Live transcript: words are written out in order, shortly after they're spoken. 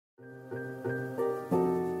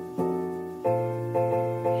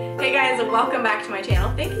Hey guys, welcome back to my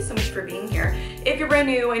channel. Thank you so much for being here. If you're brand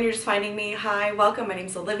new and you're just finding me, hi, welcome. My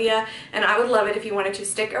name's Olivia, and I would love it if you wanted to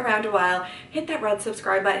stick around a while, hit that red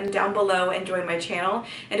subscribe button down below and join my channel.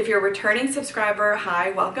 And if you're a returning subscriber,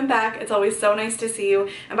 hi, welcome back. It's always so nice to see you.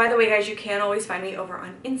 And by the way, guys, you can always find me over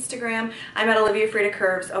on Instagram. I'm at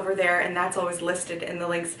OliviaFredaCurves over there, and that's always listed in the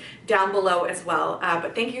links down below as well.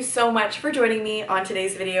 But thank you so much for joining me on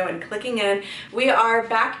today's video and clicking in. We are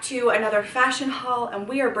back to another fashion haul, and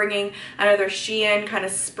we are bringing another Shein kind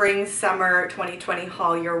of spring summer 2020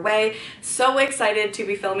 haul your way. So excited to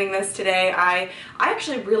be filming this today. I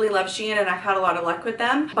actually really love Shein and I've had a lot of luck with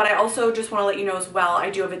them, but I also just want to let you know as well,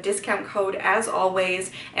 I do have a discount code as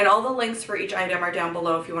always, and all the links for each item are down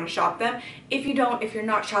below if you want to shop them. If you're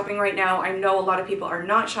not shopping right now, I know a lot of people are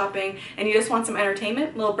not shopping and you just want some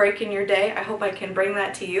entertainment, a little break in your day. I hope I can bring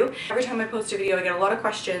that to you. Every time I post a video, I get a lot of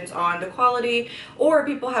questions on the quality, or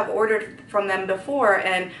people have ordered from them before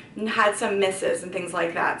and had some misses and things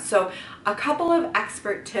like that. So a couple of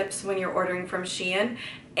expert tips when you're ordering from Shein,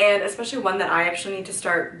 and especially one that I actually need to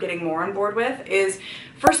start getting more on board with, is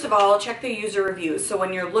first of all, check the user reviews. So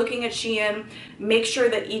when you're looking at Shein, make sure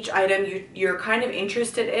that each item you're kind of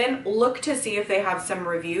interested in, look to see if they have some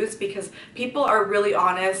reviews, because people are really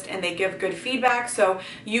honest and they give good feedback, so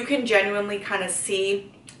you can genuinely kind of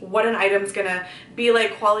see what an item's gonna be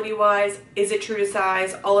like quality wise. Is it true to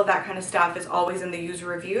size? All of that kind of stuff is always in the user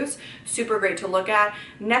reviews. Super great to look at.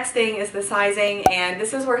 Next thing is the sizing, and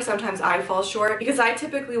this is where sometimes I fall short because I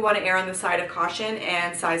typically want to err on the side of caution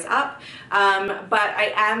and size up, but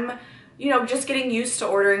I am just getting used to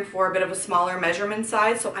ordering for a bit of a smaller measurement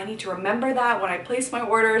size, so I need to remember that when I place my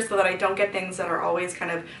orders so that I don't get things that are always kind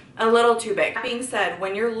of a little too big. That being said,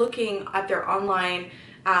 when you're looking at their online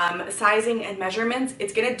sizing and measurements,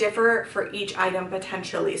 it's going to differ for each item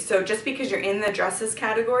potentially. So just because you're in the dresses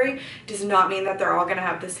category does not mean that they're all going to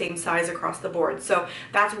have the same size across the board. So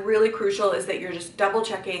that's really crucial, is that you're just double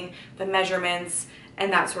checking the measurements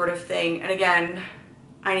and that sort of thing. And again,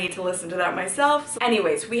 I need to listen to that myself. So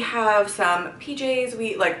anyways, we have some PJs,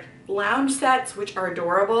 we like lounge sets, which are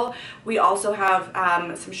adorable. We also have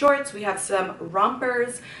some shorts, we have some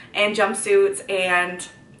rompers and jumpsuits, and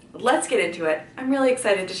let's get into it. I'm really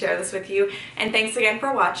excited to share this with you, and thanks again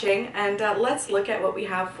for watching, and let's look at what we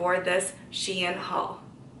have for this Shein haul.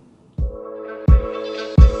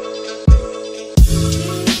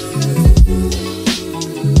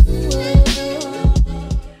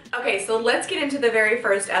 Okay, so let's get into the very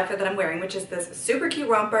first outfit that I'm wearing, which is this super cute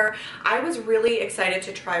romper. I was really excited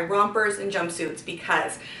to try rompers and jumpsuits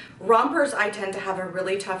because rompers, I tend to have a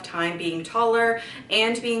really tough time being taller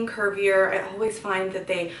and being curvier. I always find that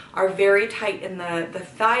they are very tight in the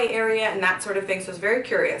thigh area and that sort of thing. So I was very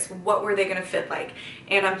curious, what were they going to fit like?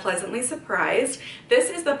 And I'm pleasantly surprised.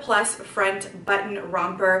 This is the plus front button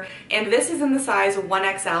romper, and this is in the size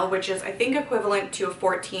 1XL, which is I think equivalent to a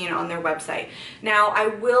 14 on their website. Now I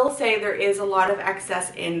will say there is a lot of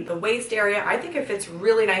excess in the waist area. I think it fits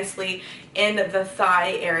really nicely in the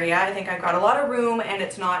thigh area. I think I've got a lot of room and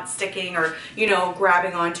it's not sticking or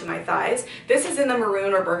grabbing onto my thighs. This is in the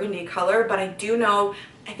maroon or burgundy color, but I do know,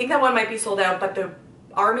 I think that one might be sold out, but the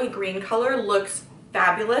army green color looks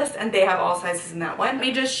fabulous, and they have all sizes in that one. Let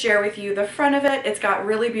me just share with you the front of it. It's got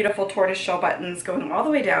really beautiful tortoiseshell buttons going all the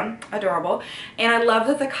way down, adorable, and I love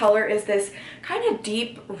that the color is this kind of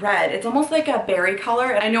deep red. It's almost like a berry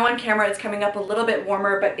color, and I know on camera it's coming up a little bit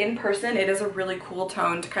warmer, but in person it is a really cool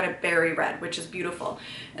toned kind of berry red, which is beautiful.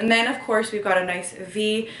 And then of course we've got a nice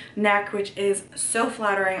V neck, which is so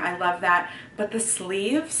flattering. I love that. But the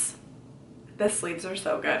sleeves are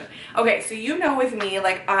so good. Okay, so with me,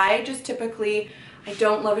 like I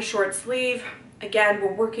don't love a short sleeve. Again,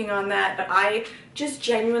 we're working on that, but I just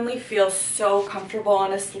genuinely feel so comfortable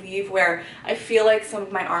on a sleeve where I feel like some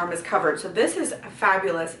of my arm is covered. So this is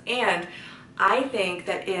fabulous, and I think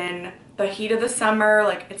that in the heat of the summer,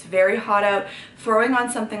 like it's very hot out, throwing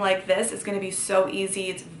on something like this is going to be so easy.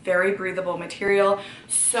 It's very breathable material,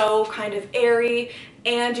 so kind of airy,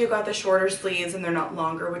 and you've got the shorter sleeves and they're not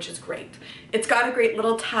longer, which is great. It's got a great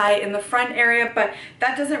little tie in the front area, but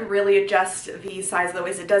that doesn't really adjust the size of the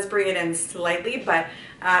waist. It does bring it in slightly, but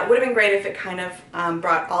it would have been great if it kind of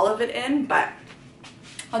brought all of it in, but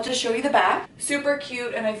I'll just show you the back. Super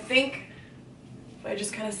cute, and I think if I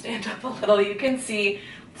just kind of stand up a little, you can see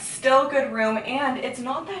still good room, and it's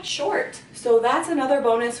not that short. So that's another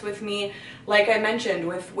bonus with me, like I mentioned,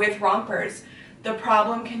 with rompers. The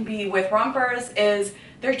problem can be with rompers is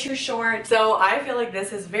they're too short. So I feel like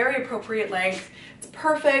this is very appropriate length. It's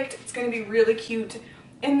perfect. It's going to be really cute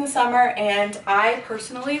in the summer, and I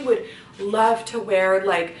personally would love to wear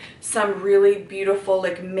like some really beautiful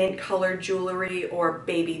like mint colored jewelry or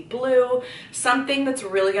baby blue, something that's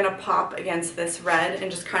really gonna pop against this red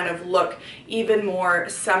and just kind of look even more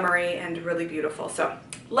summery and really beautiful. So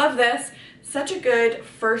love this. Such a good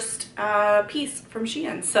first piece from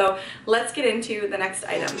Shein. So let's get into the next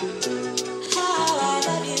item.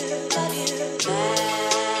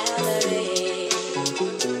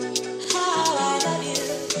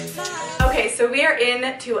 Okay, so we are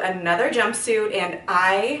into another jumpsuit, and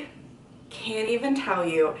I can't even tell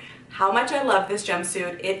you how much I love this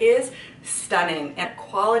jumpsuit. It is stunning and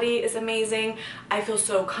quality is amazing. I feel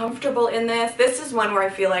so comfortable in this. This is one where I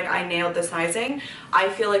feel like I nailed the sizing. I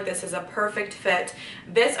feel like this is a perfect fit.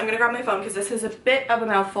 This, I'm gonna grab my phone because this is a bit of a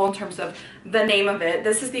mouthful in terms of the name of it.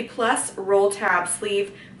 This is the Plus Roll Tab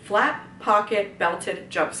Sleeve Flat Pocket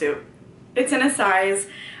Belted Jumpsuit. It's in a size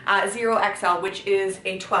 0XL, which is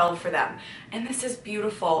a 12 for them. And this is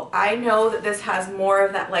beautiful. I know that this has more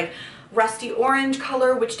of that like rusty orange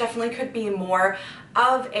color, which definitely could be more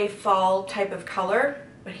of a fall type of color,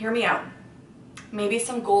 but hear me out. Maybe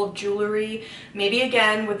some gold jewelry, maybe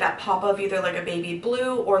again with that pop of either like a baby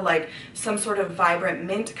blue or like some sort of vibrant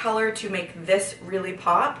mint color to make this really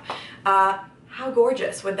pop. How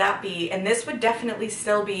gorgeous would that be? And this would definitely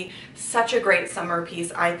still be such a great summer piece,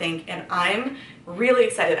 I think, and I'm really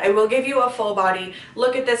excited. I will give you a full body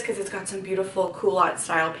look at this because it's got some beautiful culotte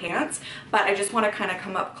style pants, but I just want to kind of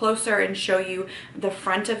come up closer and show you the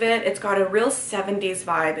front of it. It's got a real 70s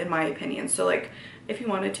vibe in my opinion. So like if you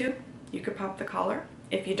wanted to, you could pop the collar.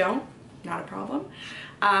 If you don't, not a problem.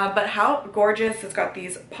 But how gorgeous. It's got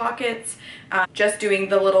these pockets, just doing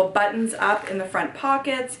the little buttons up in the front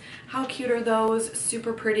pockets. How cute are those?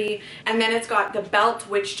 Super pretty. And then it's got the belt,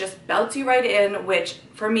 which just belts you right in, which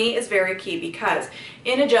for me is very key because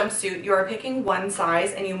in a jumpsuit you are picking one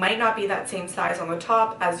size and you might not be that same size on the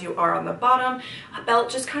top as you are on the bottom. A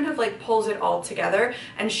belt just kind of like pulls it all together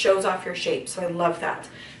and shows off your shape, so I love that.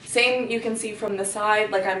 Same you can see from the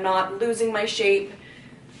side, like I'm not losing my shape.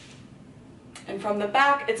 And from the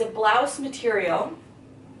back, it's a blouse material,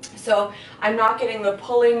 so I'm not getting the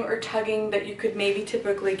pulling or tugging that you could maybe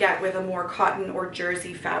typically get with a more cotton or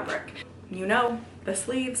jersey fabric. You know, the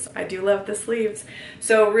sleeves, I do love the sleeves.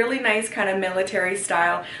 So really nice kind of military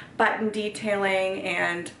style button detailing,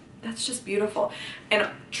 and that's just beautiful. And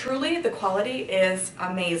truly the quality is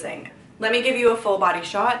amazing. Let me give you a full body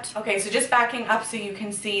shot. Okay, so just backing up so you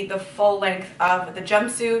can see the full length of the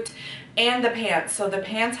jumpsuit and the pants. So the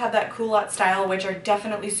pants have that culotte style, which are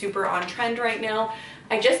definitely super on trend right now.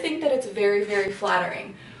 I just think that it's very, very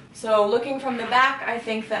flattering. So looking from the back, I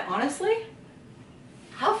think that honestly,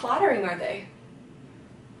 how flattering are they?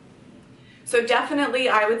 So definitely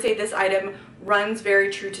I would say this item runs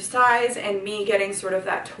very true to size, and me getting sort of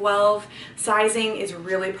that 12 sizing is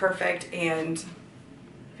really perfect and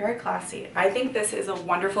very classy. I think this is a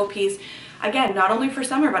wonderful piece. Again, not only for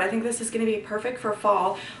summer, but I think this is going to be perfect for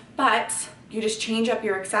fall, but you just change up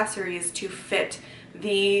your accessories to fit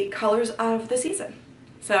the colors of the season.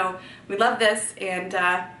 So we love this, and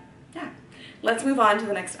yeah, let's move on to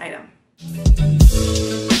the next item.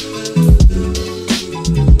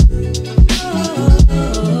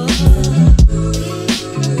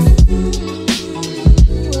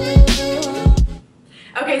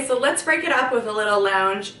 Okay, so let's break it up with a little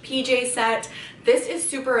lounge PJ set. This is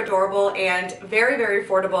super adorable and very, very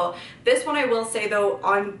affordable. This one I will say though,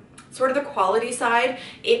 on sort of the quality side,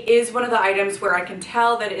 it is one of the items where I can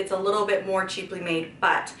tell that it's a little bit more cheaply made,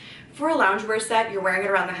 but for a loungewear set, you're wearing it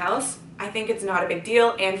around the house, I think it's not a big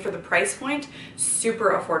deal, and for the price point,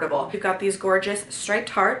 super affordable. You've got these gorgeous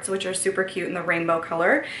striped hearts, which are super cute in the rainbow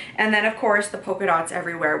color, and then of course the polka dots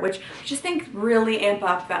everywhere, which I just think really amp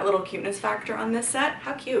up that little cuteness factor on this set.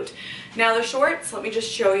 How cute. Now the shorts, let me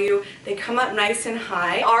just show you, they come up nice and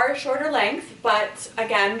high. They are a shorter length, but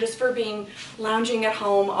again, just for being lounging at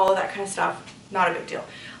home, all of that kind of stuff, not a big deal.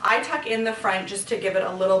 I tuck in the front just to give it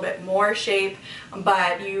a little bit more shape,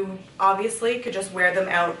 but you obviously could just wear them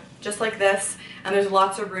out just like this, and there's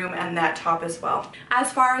lots of room in that top as well.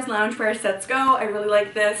 As far as loungewear sets go, I really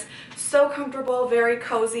like this. So comfortable, very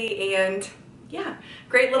cozy, and yeah,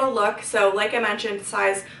 great little look. So like I mentioned,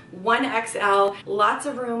 size 1XL, lots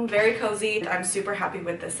of room, very cozy. I'm super happy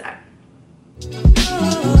with this set.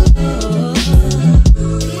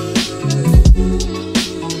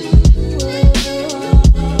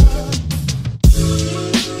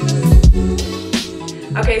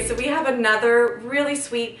 Okay, so so we have another really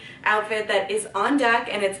sweet outfit that is on deck,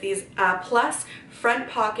 and it's these plus front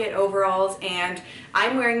pocket overalls, and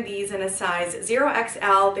I'm wearing these in a size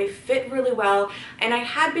 0XL. They fit really well, and I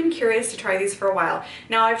had been curious to try these for a while.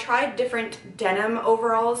 Now, I've tried different denim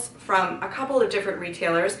overalls from a couple of different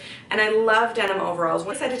retailers, and I love denim overalls.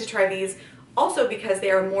 I decided to try these also because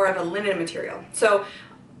they are more of a linen material. So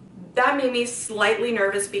that made me slightly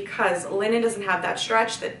nervous because linen doesn't have that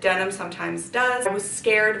stretch that denim sometimes does. I was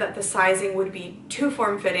scared that the sizing would be too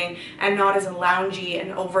form-fitting and not as loungy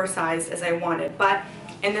and oversized as I wanted, but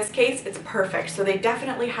in this case, it's perfect. So they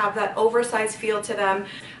definitely have that oversized feel to them.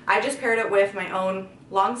 I just paired it with my own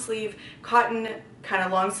long sleeve cotton kind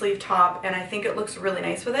of long sleeve top, and I think it looks really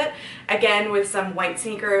nice with it. Again, with some white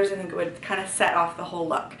sneakers, I think it would kind of set off the whole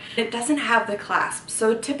look. It doesn't have the clasp.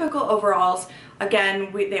 So typical overalls,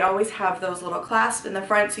 again, they always have those little clasps in the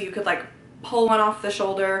front so you could like pull one off the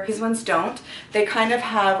shoulder. These ones don't. They kind of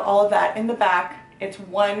have all of that in the back. It's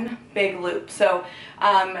one big loop. So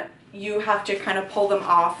you have to kind of pull them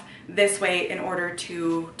off this way in order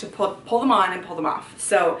to pull them on and pull them off.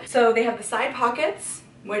 So they have the side pockets,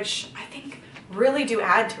 which I think really do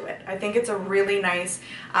add to it. I think it's a really nice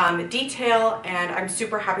detail, and I'm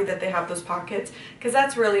super happy that they have those pockets because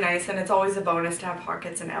that's really nice, and it's always a bonus to have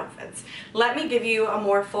pockets in outfits. Let me give you a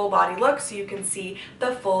more full body look so you can see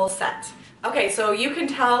the full set. Okay, so you can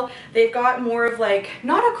tell they've got more of like,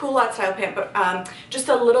 not a culotte style pant, but just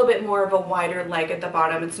a little bit more of a wider leg at the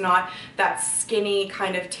bottom. It's not that skinny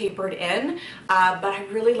kind of tapered in, but I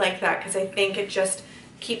really like that because I think it just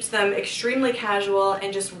keeps them extremely casual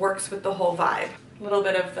and just works with the whole vibe. A little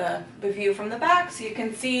bit of the view from the back so you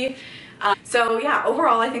can see. So yeah,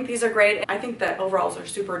 overall I think these are great. I think that overalls are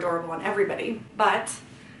super adorable on everybody, but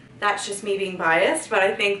that's just me being biased. But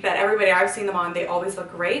I think that everybody I've seen them on, they always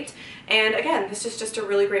look great. And again, this is just a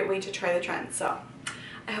really great way to try the trend. So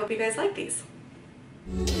I hope you guys like these.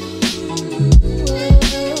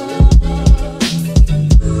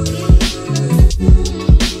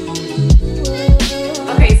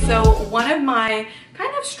 So one of my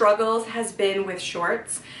kind of struggles has been with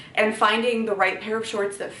shorts and finding the right pair of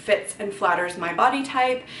shorts that fits and flatters my body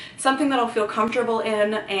type, something that I'll feel comfortable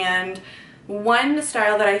in. And one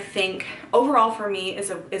style that I think overall for me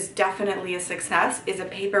is definitely a success is a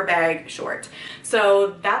paper bag short.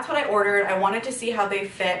 So that's what I ordered. I wanted to see how they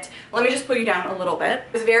fit. Let me just put you down a little bit.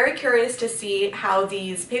 I was very curious to see how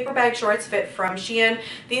these paper bag shorts fit from Shein.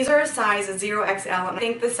 These are a size 0XL, and I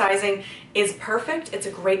think the sizing is perfect. It's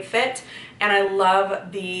a great fit, and I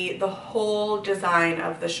love the whole design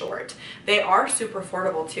of the short. They are super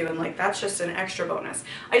affordable too, and like that's just an extra bonus.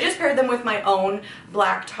 I just paired them with my own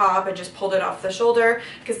black top. I just pulled it off the shoulder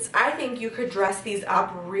because I think you could dress these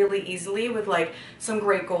up really easily with like some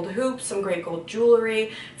great gold hoops, some great gold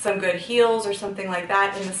jewelry, some good heels or something like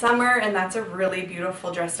that in the summer, and that's a really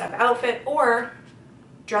beautiful dressed up outfit. Or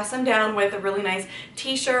dress them down with a really nice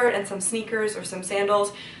t-shirt and some sneakers or some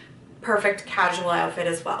sandals. Perfect casual outfit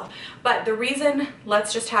as well. But the reason,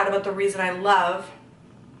 let's just chat about the reason I love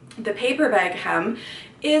the paper bag hem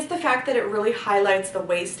is the fact that it really highlights the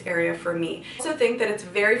waist area for me. I also think that it's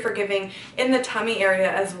very forgiving in the tummy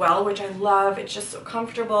area as well, which I love. It's just so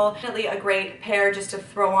comfortable. Definitely a great pair just to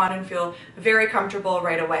throw on and feel very comfortable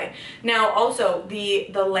right away. Now also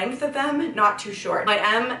the length of them, not too short. I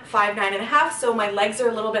am 5'9½", so my legs are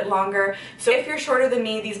a little bit longer. So if you're shorter than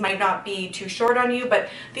me, these might not be too short on you, but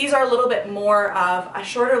these are a little bit more of a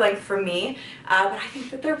shorter length for me. But I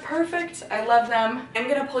think that they're perfect. I love them. I'm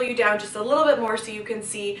gonna pull you down just a little bit more so you can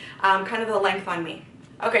see kind of the length on me.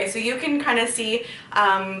 Okay, so you can kind of see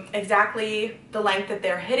exactly the length that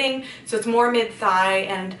they're hitting. So it's more mid-thigh,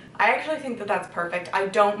 and I actually think that that's perfect. I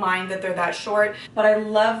don't mind that they're that short, but I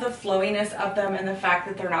love the flowiness of them and the fact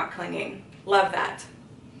that they're not clinging. Love that.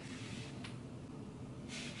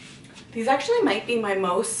 These actually might be my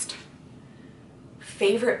most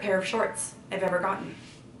favorite pair of shorts I've ever gotten.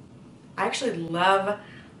 I actually love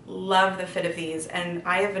the fit of these, and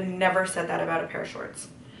I have never said that about a pair of shorts.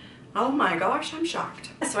 Oh my gosh, I'm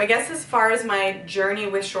shocked. So I guess as far as my journey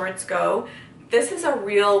with shorts go, this is a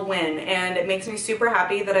real win, and it makes me super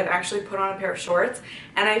happy that I've actually put on a pair of shorts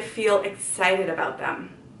and I feel excited about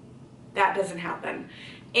them. That doesn't happen.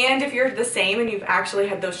 And if you're the same and you've actually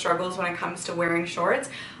had those struggles when it comes to wearing shorts,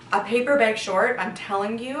 a paper bag short, I'm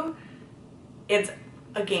telling you, it's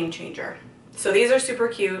a game changer. So these are super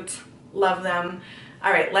cute. Love them.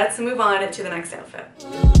 All right, let's move on to the next outfit.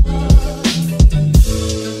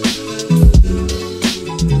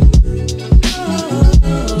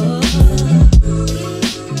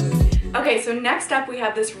 Okay, so next up we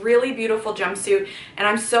have this really beautiful jumpsuit, and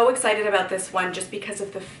I'm so excited about this one just because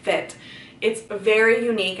of the fit. It's very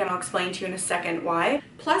unique, and I'll explain to you in a second why.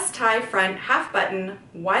 Plus tie front, half button,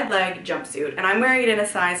 wide leg jumpsuit. And I'm wearing it in a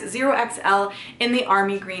size 0XL in the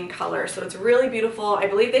army green color. So it's really beautiful. I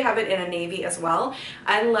believe they have it in a navy as well.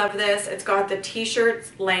 I love this. It's got the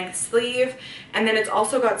t-shirt length sleeve, and then it's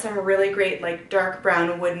also got some really great like dark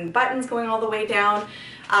brown wooden buttons going all the way down.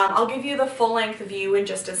 I'll give you the full length view in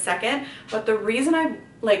just a second, but the reason I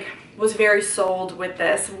was very sold with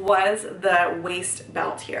this was the waist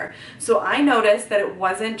belt here. So I noticed that it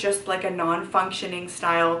wasn't just like a non-functioning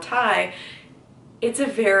style tie, it's a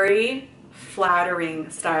very flattering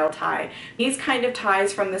style tie. These kind of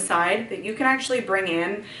ties from the side that you can actually bring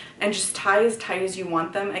in and just tie as tight as you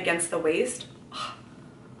want them against the waist.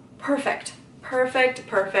 Perfect. Perfect,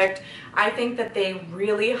 perfect. I think that they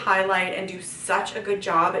really highlight and do such a good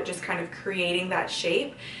job at just kind of creating that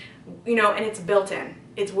shape, you know, and it's built in.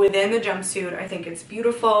 It's within the jumpsuit. I think it's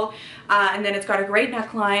beautiful. And then it's got a great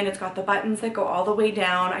neckline. It's got the buttons that go all the way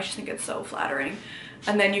down. I just think it's so flattering.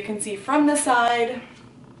 And then you can see from the side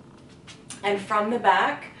and from the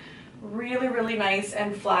back, really, really nice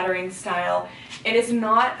and flattering style. It is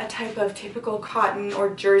not a type of typical cotton or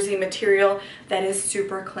jersey material that is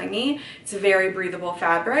super clingy. It's a very breathable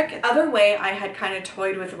fabric. Other way I had kind of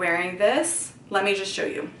toyed with wearing this, let me just show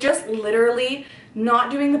you. Just literally not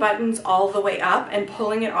doing the buttons all the way up and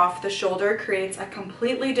pulling it off the shoulder creates a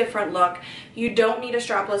completely different look. You don't need a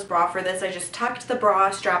strapless bra for this. I just tucked the bra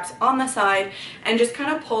straps on the side and just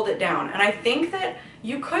kind of pulled it down. And I think that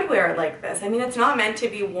you could wear it like this. I mean, it's not meant to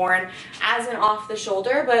be worn as an off the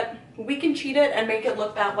shoulder, but we can cheat it and make it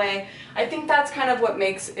look that way. I think that's kind of what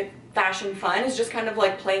makes it fashion fun, is just kind of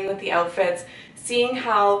like playing with the outfits, seeing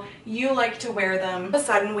how you like to wear them. All of a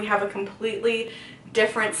sudden, we have a completely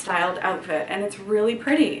different styled outfit, and it's really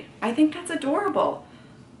pretty. I think that's adorable.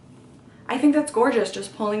 I think that's gorgeous,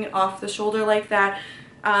 just pulling it off the shoulder like that.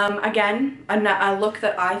 Again, a look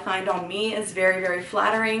that I find on me is very, very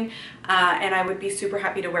flattering, and I would be super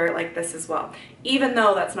happy to wear it like this as well, even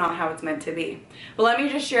though that's not how it's meant to be. But let me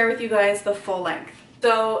just share with you guys the full length.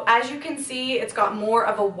 So as you can see, it's got more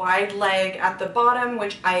of a wide leg at the bottom,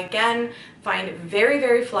 which I again find very,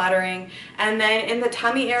 very flattering. And then in the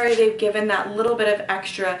tummy area, they've given that little bit of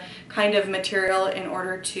extra kind of material in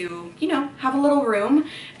order to, you know, have a little room.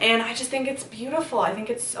 And I just think it's beautiful. I think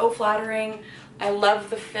it's so flattering. I love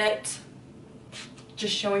the fit.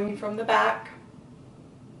 Just showing you from the back.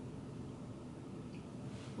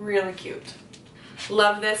 Really cute.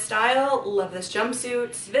 Love this style, love this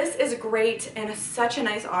jumpsuit. This is great and such a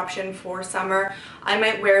nice option for summer. I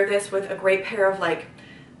might wear this with a great pair of like,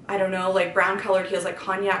 I don't know, like brown colored heels, like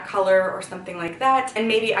cognac color or something like that. And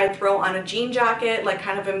maybe I'd throw on a jean jacket, like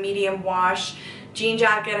kind of a medium wash jean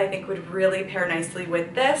jacket. I think would really pair nicely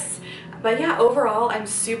with this. But yeah, overall, I'm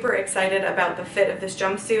super excited about the fit of this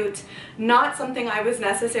jumpsuit. Not something I was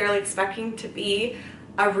necessarily expecting to be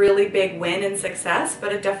a really big win and success,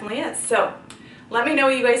 but it definitely is. So let me know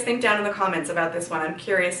what you guys think down in the comments about this one. I'm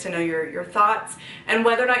curious to know your thoughts and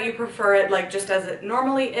whether or not you prefer it like just as it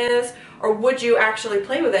normally is, or would you actually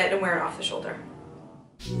play with it and wear it off the shoulder.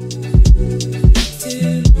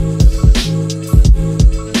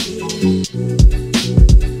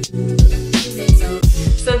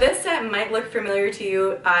 So this set might look familiar to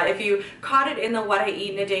you if you caught it in the What I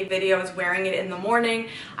Eat in a Day video. I was wearing it in the morning.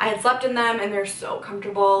 I had slept in them and they're so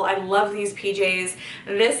comfortable. I love these PJs.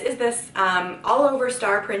 This is this all over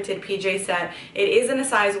star printed PJ set. It is in a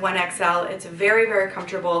size 1XL. It's very, very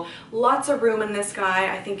comfortable. Lots of room in this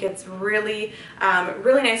guy. I think it's really,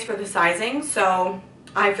 really nice for the sizing. So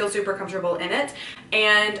I feel super comfortable in it.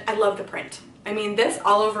 And I love the print. I mean, this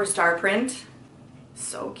all over star print,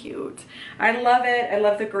 so cute. I love it. I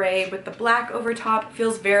love the gray with the black over top. It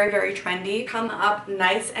feels very, very trendy. Come up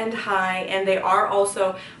nice and high, and they are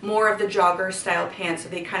also more of the jogger style pants, so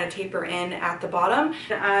they kind of taper in at the bottom.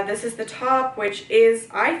 This is the top, which is,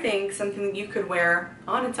 I think, something you could wear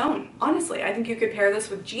on its own. Honestly, I think you could pair this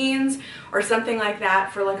with jeans or something like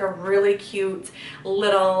that for like a really cute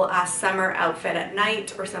little summer outfit at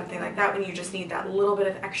night or something like that when you just need that little bit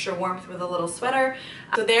of extra warmth with a little sweater.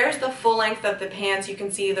 So there's the full length of the pants. You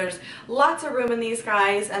can see there's lots of room in these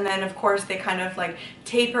guys, and then of course they kind of like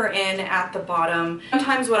taper in at the bottom.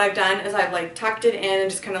 Sometimes what I've done is I've like tucked it in and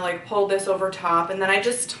just kind of like pulled this over top, and then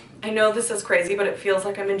I know this is crazy, but it feels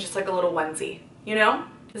like I'm in just like a little onesie, you know?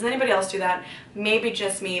 Does anybody else do that? Maybe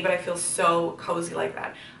just me, but I feel so cozy like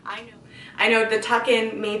that. I know the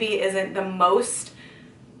tuck-in maybe isn't the most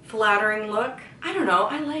flattering look. I don't know,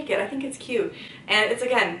 I like it. I think it's cute. And it's,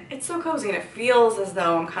 again, it's so cozy and it feels as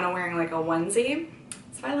though I'm kind of wearing like a onesie.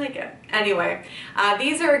 So I like it. Anyway,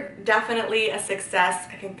 these are definitely a success.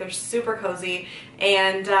 I think they're super cozy,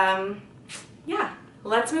 and yeah,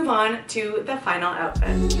 let's move on to the final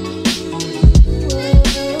outfit.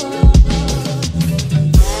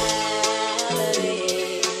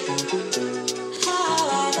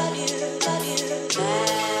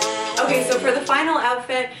 Okay, so for the final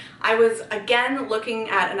outfit, I was again looking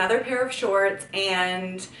at another pair of shorts,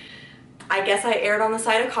 and I guess I erred on the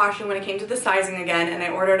side of caution when it came to the sizing again, and I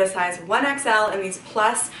ordered a size 1XL in these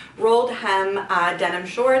plus rolled hem denim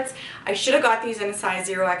shorts. I should have got these in a size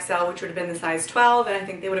 0XL, which would have been the size 12, and I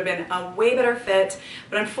think they would have been a way better fit,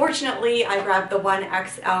 but unfortunately I grabbed the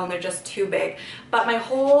 1XL and they're just too big. But my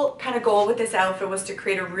whole kind of goal with this outfit was to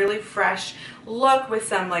create a really fresh look with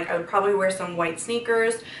some, like, I would probably wear some white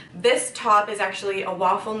sneakers. This top is actually a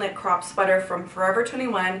waffle knit crop sweater from Forever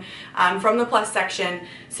 21 from the plus section,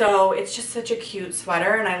 so it's just such a cute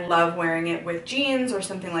sweater, and I love wearing it with jeans or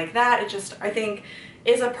something like that. It just, I think,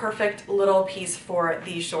 is a perfect little piece for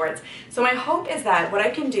these shorts. So my hope is that what I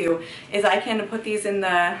can do is I can put these in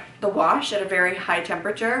the wash at a very high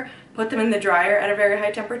temperature, put them in the dryer at a very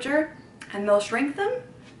high temperature, and they'll shrink them.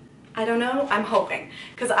 I don't know, I'm hoping,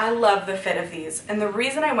 because I love the fit of these. And the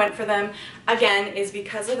reason I went for them, again, is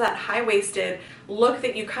because of that high-waisted look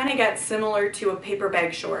that you kind of get similar to a paper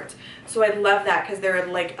bag short. So I love that because they're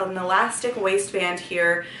like an elastic waistband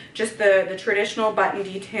here, just the traditional button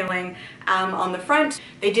detailing on the front.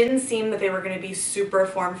 They didn't seem that they were going to be super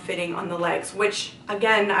form-fitting on the legs, which,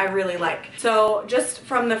 again, I really like. So just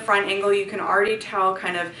from the front angle, you can already tell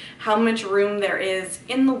kind of how much room there is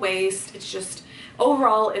in the waist. It's just,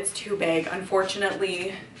 overall, it's too big,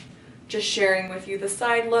 unfortunately. Just sharing with you the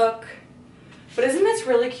side look. But isn't this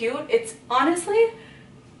really cute? It's honestly,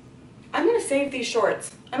 I'm gonna save these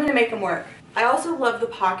shorts. I'm gonna make them work. I also love the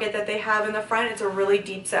pocket that they have in the front. It's a really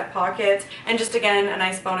deep set pocket, and just again, a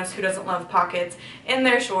nice bonus. Who doesn't love pockets in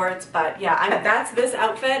their shorts? But yeah, that's this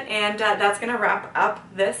outfit, and that's gonna wrap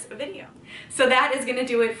up this video. So that is going to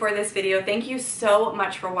do it for this video. Thank you so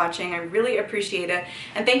much for watching. I really appreciate it.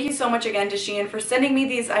 And thank you so much again to Shein for sending me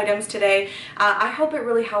these items today. I hope it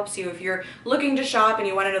really helps you if you're looking to shop and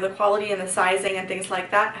you want to know the quality and the sizing and things like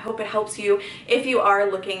that. I hope it helps you if you are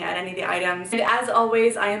looking at any of the items. And as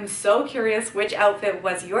always, I am so curious which outfit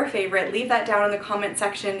was your favorite. Leave that down in the comment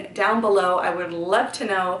section down below. I would love to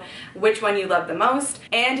know which one you love the most.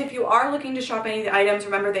 And if you are looking to shop any of the items,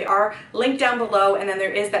 remember they are linked down below, and then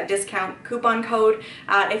there is that discount coupon code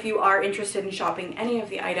if you are interested in shopping any of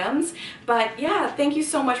the items. But yeah, thank you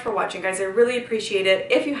so much for watching, guys. I really appreciate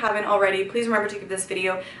it. If you haven't already, please remember to give this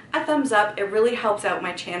video a thumbs up. It really helps out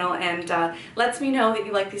my channel and lets me know that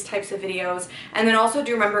you like these types of videos. And then also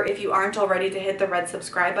do remember, if you aren't already, to hit the red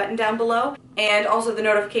subscribe button down below, and also the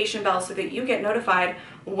notification bell so that you get notified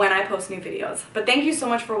when I post new videos. But thank you so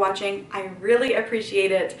much for watching. I really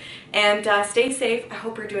appreciate it. And stay safe. I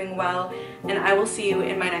hope you're doing well. And I will see you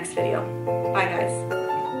in my next video. Bye,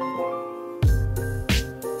 guys.